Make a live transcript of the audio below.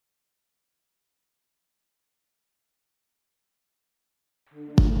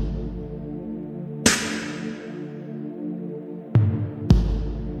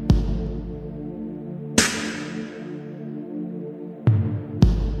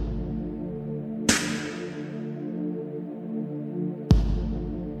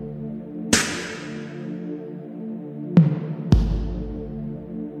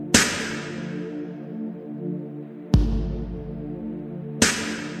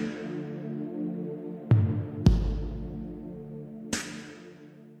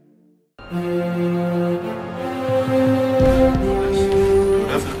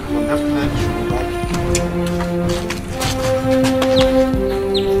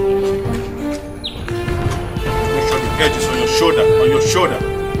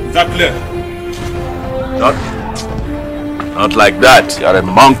Not like that, you're a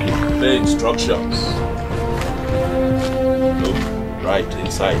monkey. The instructions. Look right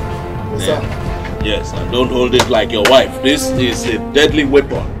inside. Yes, sir. Yes, and don't hold it like your wife. This is a deadly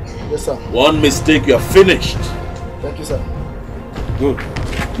weapon. Yes, sir. One mistake, you're finished. Thank you, sir. Good.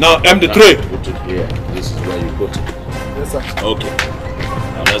 Now, aim the tray. Put it here. This is where you put it. Yes, sir. Okay.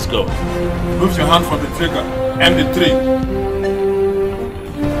 Now, let's go. Move your hand from the trigger. Aim the tray.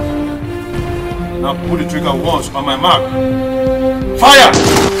 Now pull the trigger once on my mark. Fire!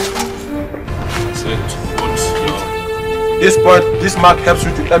 That's it. This point, this mark helps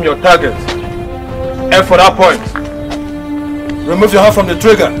you to aim your target. Aim for that point. Remove your hand from the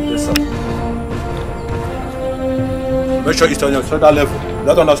trigger. Yes, sir. Make sure it's on your shoulder level.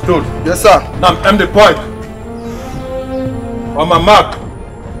 That understood? Yes, sir. Now aim the point. On my mark.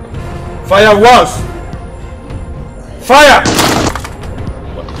 Fire once. Fire!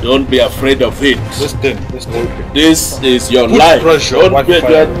 Don't be afraid of it. Listen. This is your Put life. Pressure. Don't be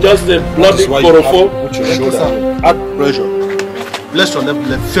just a bloody corofo. Put your shoulder. Add pressure. Place your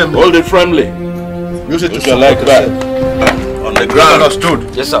left firmly. Hold it firmly. Use it Put to your leg back. On the ground.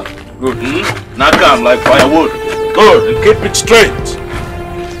 Understood? Yes, sir. Good. Knock down like firewood. Good. And keep it straight.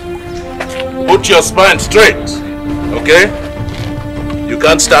 Put your spine straight. Okay? You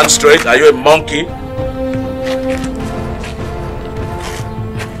can't stand straight. Are you a monkey?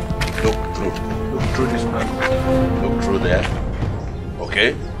 There.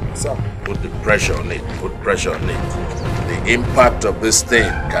 Okay? Sir. Put the pressure on it. Put pressure on it. The impact of this thing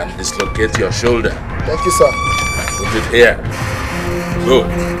can dislocate your shoulder. Thank you, sir. Put it here. Good.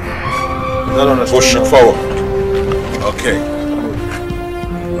 Push it forward. Okay.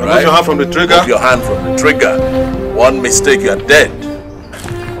 Remove your hand from the trigger. Remove your hand from the trigger. One mistake, you're dead.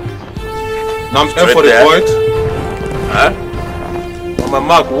 Now aim for the point. Huh? On my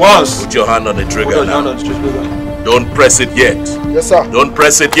mark once. Put your hand on the trigger. Put your now. hand on the trigger. Don't press it yet. Yes, sir. Don't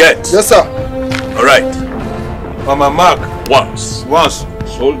press it yet. Yes, sir. All right. On my mark. Once. Once.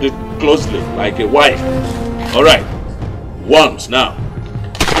 Hold it closely, like a wife. All right. Once now.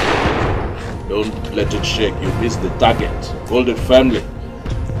 Don't let it shake. You miss the target. Hold it firmly.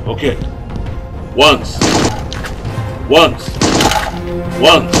 Okay. Once. Once.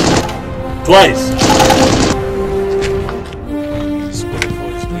 Once. Twice.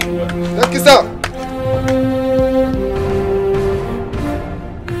 Thank you, sir.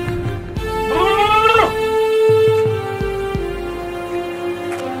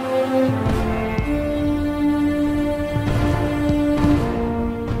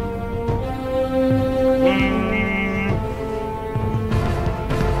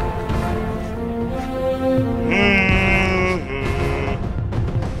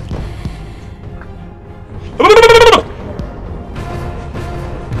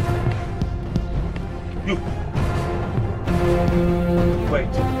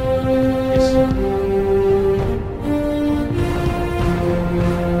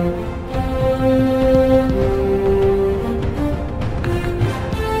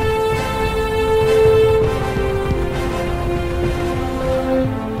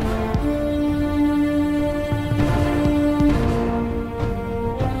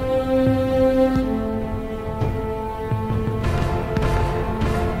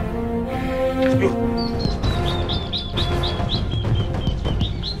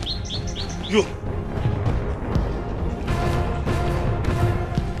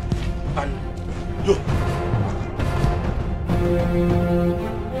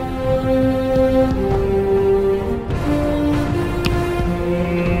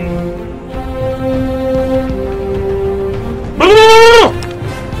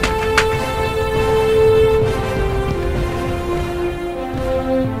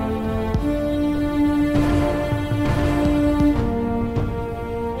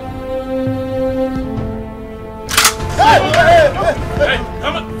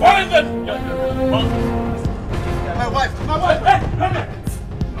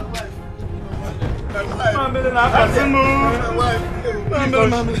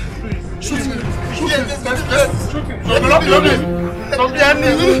 Shoot me.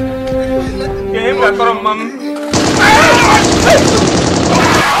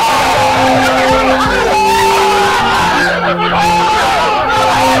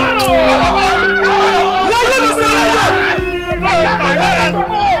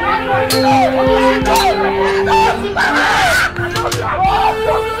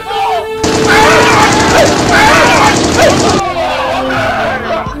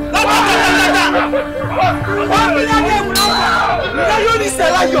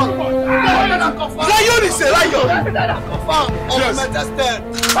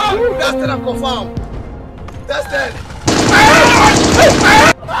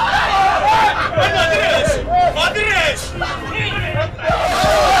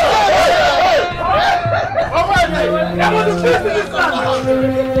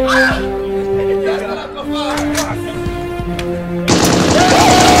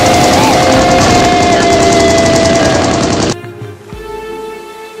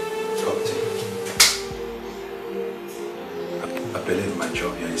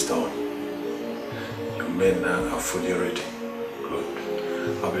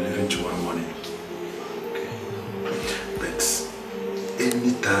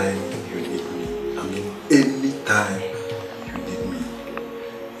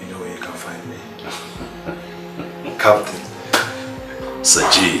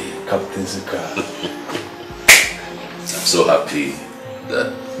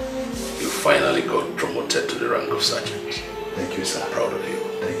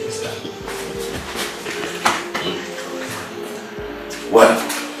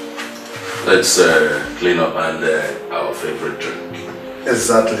 Let's clean up and our favorite drink.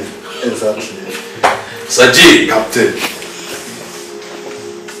 Exactly. Saji! Captain.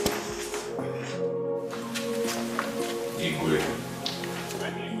 Igwe,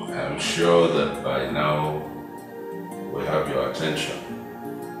 I'm sure that by now we have your attention.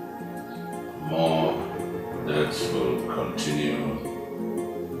 More deaths will continue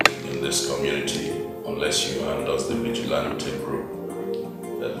in this community unless you hand us the vigilante group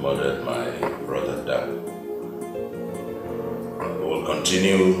that murdered my brother Dan. We will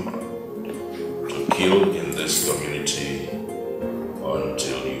continue to kill in this community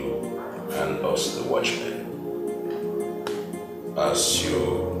until you hand us the watchmen. As you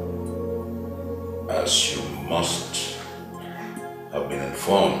must have been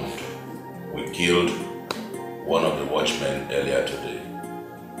informed, we killed one of the watchmen earlier today.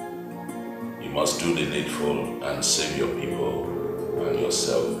 You must do the needful and save your people and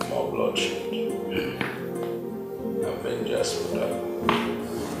yourself more bloodshed. Avengers for that.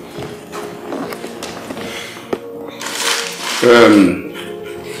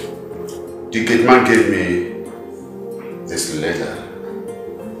 The gate man gave me this letter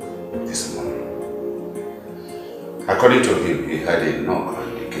this morning. According to him, he had a knock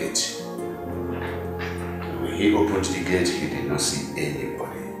on the gate. When he opened the gate, he did not see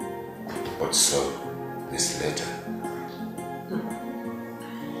anybody, but saw this letter.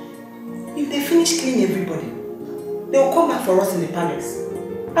 If they finish cleaning everybody, they will come back for us in the palace.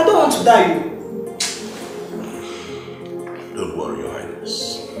 I don't want to die, you. Don't worry, Your Highness.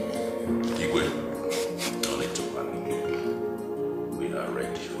 Igwe, no need to panic. We are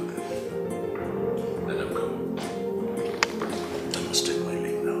ready for them. Let them go. I must take my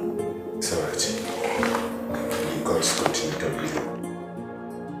leave now. It's alright. God's continue to be.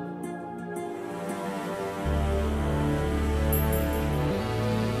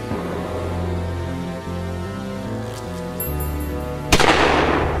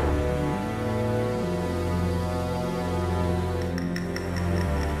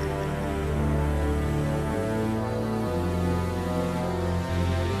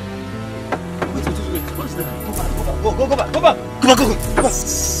 Go back.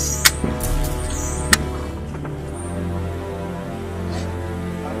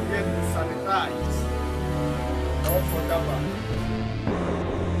 I'm getting sanitized. Don't forget that.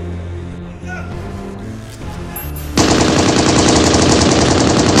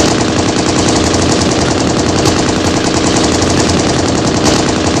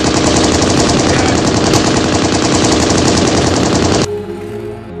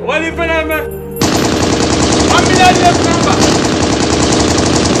 What is the name? 1 million left number.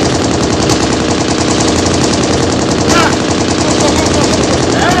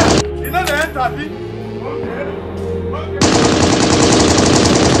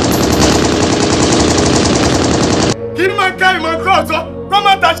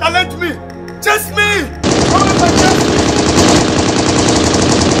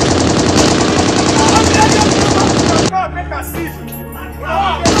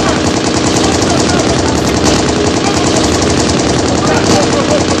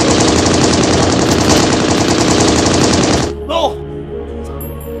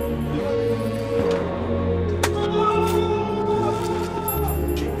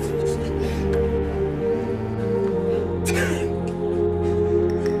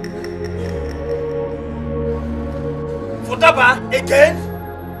 Daba again?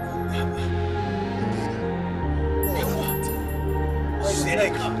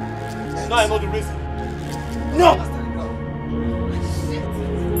 Snake. Now I know the reason. No!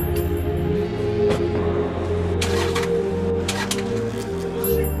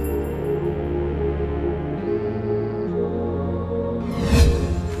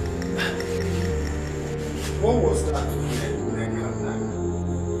 What was that?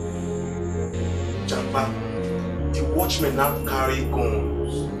 Jamba, the watchmen now carry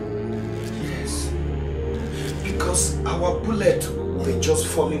guns. Yes. Because our bullets were just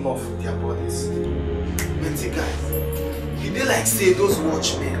falling off their bodies. But see guys, you dey like say those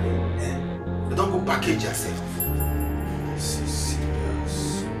watchmen, they don't go package yourself. This is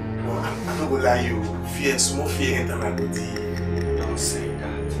serious. No, I'm not gonna lie you. Fear, small fear enter my body. Don't say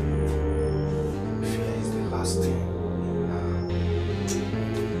that. Last thing.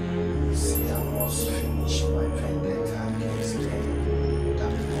 See, I must finish my vendetta against them.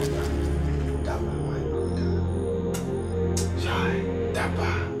 That mother, Daba, my brother. Jai,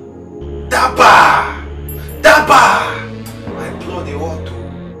 Daba, Daba, Daba! My blood is hot, too.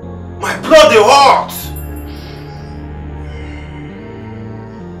 My blood is hot!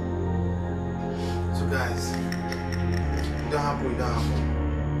 So, guys, it don't happen, it don't happen.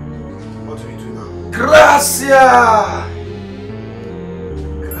 What do we do now? Gracias!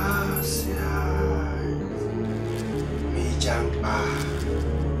 Gracias! Me Jamba.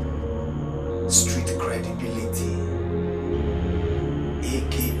 Street credibility.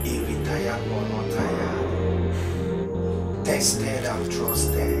 AKA retired or not tired. Tested and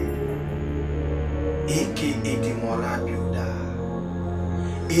trusted. AKA the moral builder.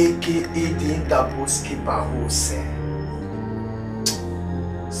 AKA the interpol skipper who said.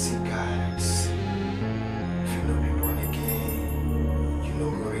 See guys.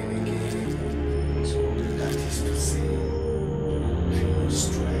 That is to say, no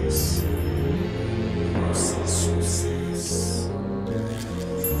stress, no success.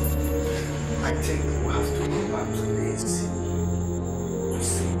 I think we have to go back to this to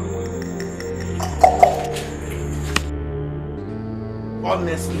see.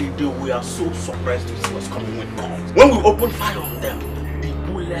 Honestly, we are so surprised to see what's coming with guns. When we opened fire on them, the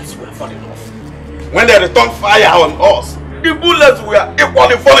bullets were falling off. When they returned fire on us, the bullets were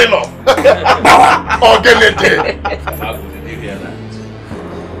equally falling off. How did you hear that?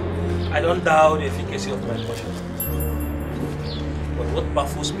 I don't doubt the efficacy of my caution. But what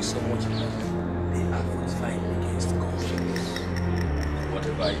baffles me so much is that they are fighting against conscience.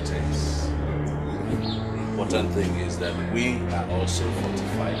 Whatever it takes. The important thing is that we are also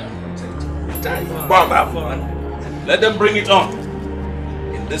fortified and protected. Bam! Let them bring it on.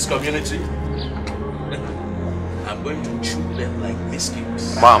 In this community, I'm going to chew them like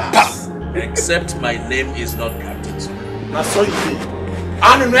biscuits. Except my name is not Captain Zubby. Now so you see.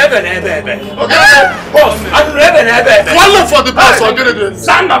 I'm never. Boss, I'm never. One look for the boss or get it.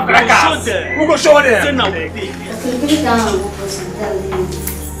 Son of Blackers. Who go show them? Okay, put it down.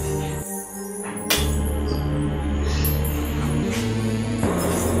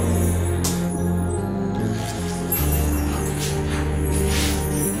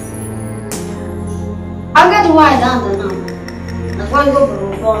 I'll get the wire down there now. I'm going to go for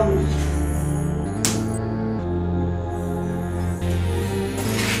a phone.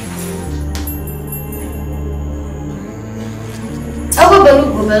 I'll go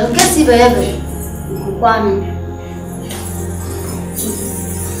to the get see the ever.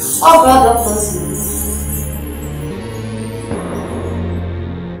 Oh, brother, first.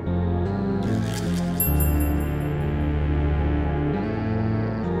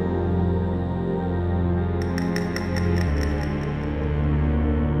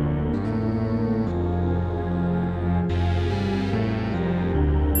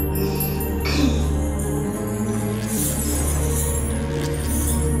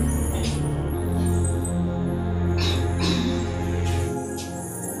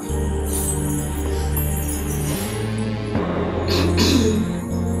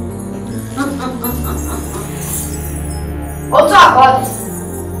 What's up, buddy?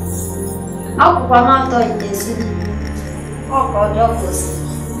 I'll put my mouth on this. Oh, God,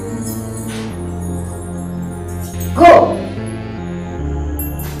 go.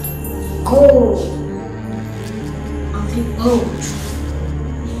 Go. And be bold.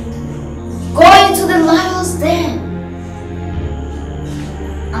 Go into the lion's den.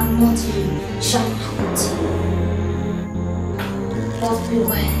 And nothing shall happen to you. But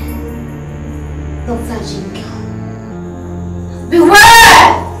beware the virgin girl. Beware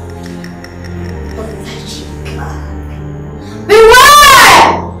the virgin girl. Beware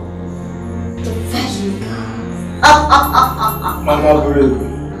the virgin girl. We are not going to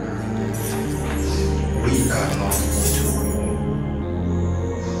win.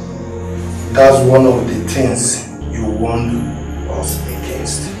 That's one of the things you warned us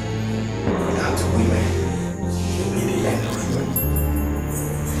against. That women will be the end of men.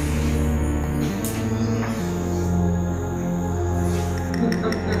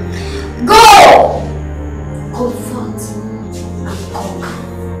 Go! Confront and conquer.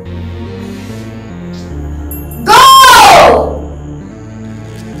 Go!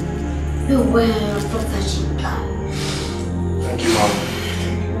 Beware of protection. Thank you, Mom.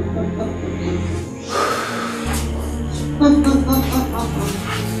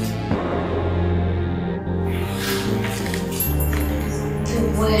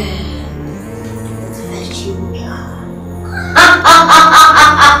 Beware of protection.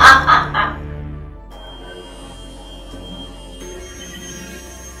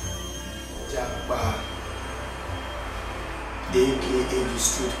 Jabba, aka the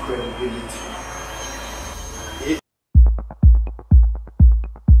street credibility.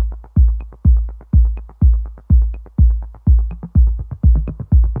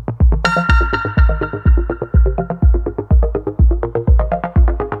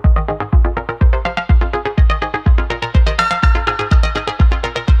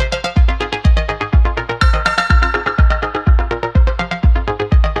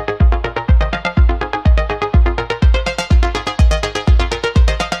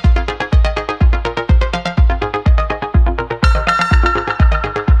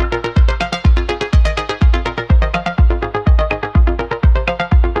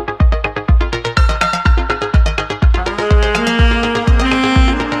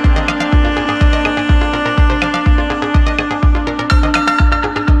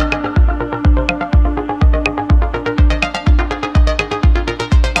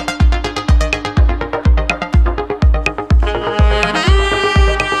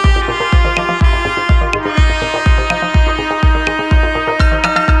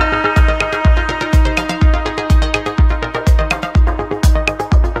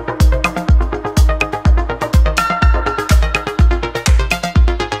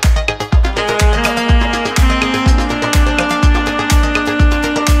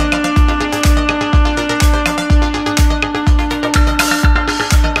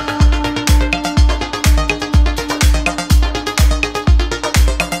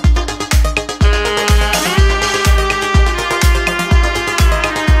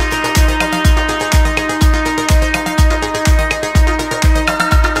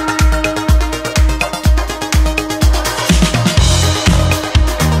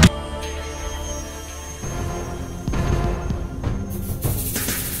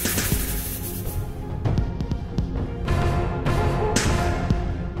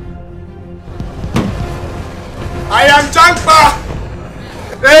 I am Jankpa,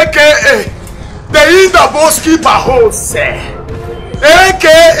 aka the Indaboski Bahose,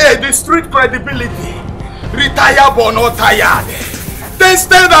 aka the street credibility, retired but not tired,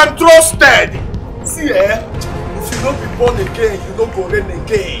 tested and trusted. See, if you don't be born again, you don't go reign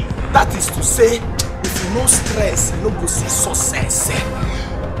again. That is to say, if you no stress, you don't go see success.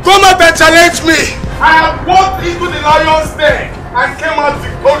 Come out and challenge me. I have walked into the lion's den and came out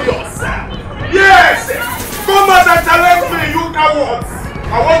victorious. Yes! Come out and challenge me, you cowards!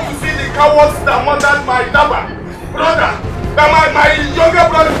 I want to see the cowards that murdered my Daba brother, my younger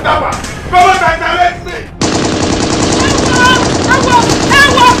brother Daba. Come out and challenge me!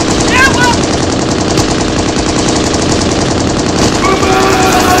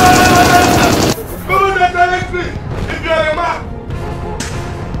 Come out and challenge me if you are a man!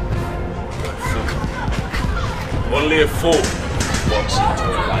 Only a fool walks into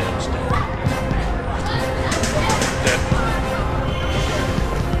a lion's den.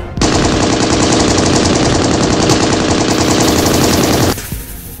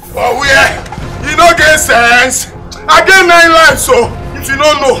 But where? You don't get sense. I get 9 lives, so if you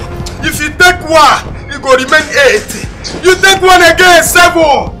don't know, if you take 1, it go remain 8. You take 1 again, 7.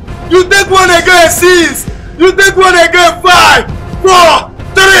 You take 1 again, 6. You take 1 again, 5, 4,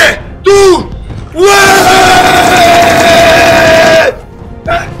 3, 2, 1.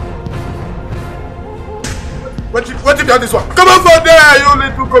 What if you have this one? Come on for there, you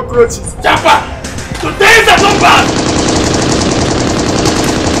little cockroaches. Japa! Today is a number!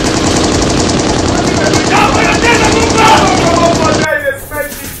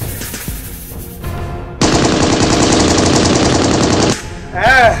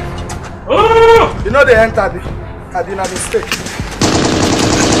 You know they entered me. I did a mistake.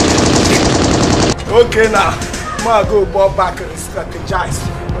 Okay now. I'm gonna go ball back and strategize.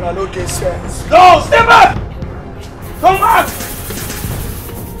 But I don't get sense. No, stay back! Come back!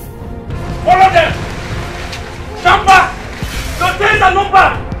 Follow them! Stand back! Don't take the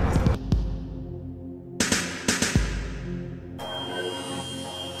number!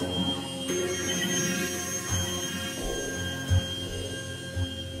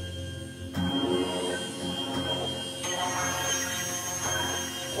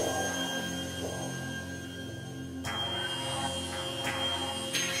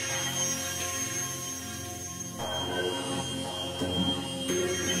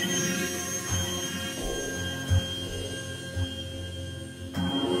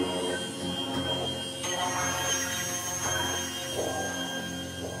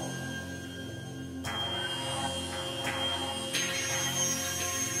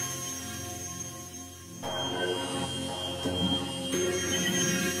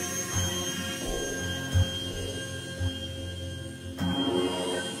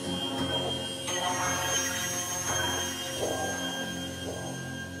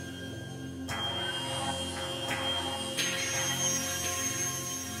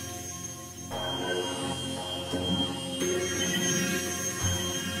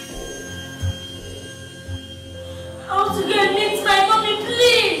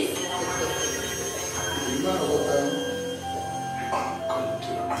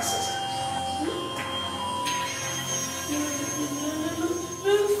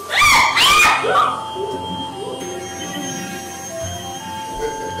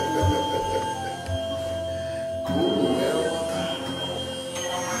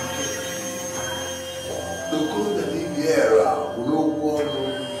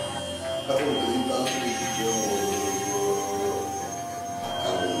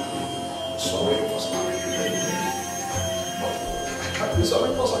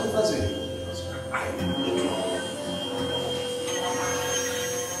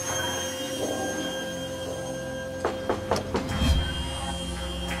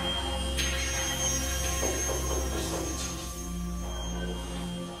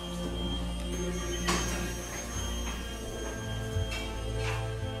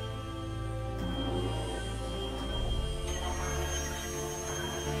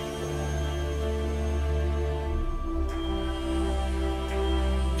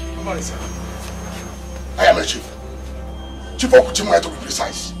 I am a chief. Chief Okuchimaya to be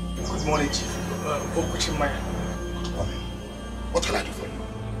precise. Good morning, Chief. Okuchimaya. Good morning. What can I do for you?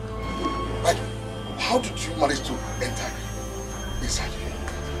 Like, how did you manage to enter inside here?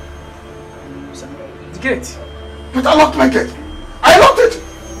 Sir, the gate. But I locked my gate. I locked it!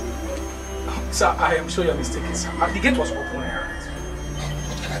 Sir, I am sure you are mistaken, sir. The gate was open.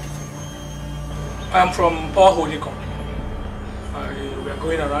 What can I do for you? I am from Power Holding Company. We are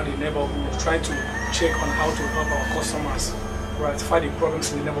going around the neighborhood trying to check on how to help our customers rectify the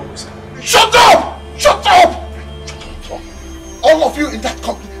problems in the neighborhood, sir. Shut up! Shut up! Shut up! All of you in that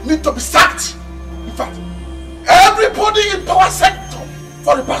company need to be sacked. In fact, everybody in power sector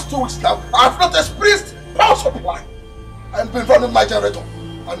for the past 2 weeks now, I have not experienced power supply. I've been running my generator,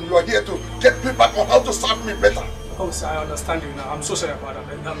 and you are here to get feedback on how to serve me better. Oh, sir, I understand you now. I'm so sorry about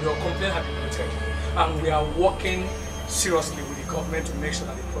that. Your complaint has been noted, and we are working seriously with the government to make sure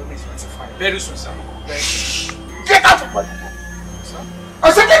that the problem is rectified. Very soon, sir. Very soon. Get out of my house! Sir?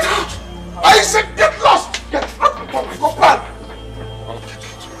 I said get out! I said get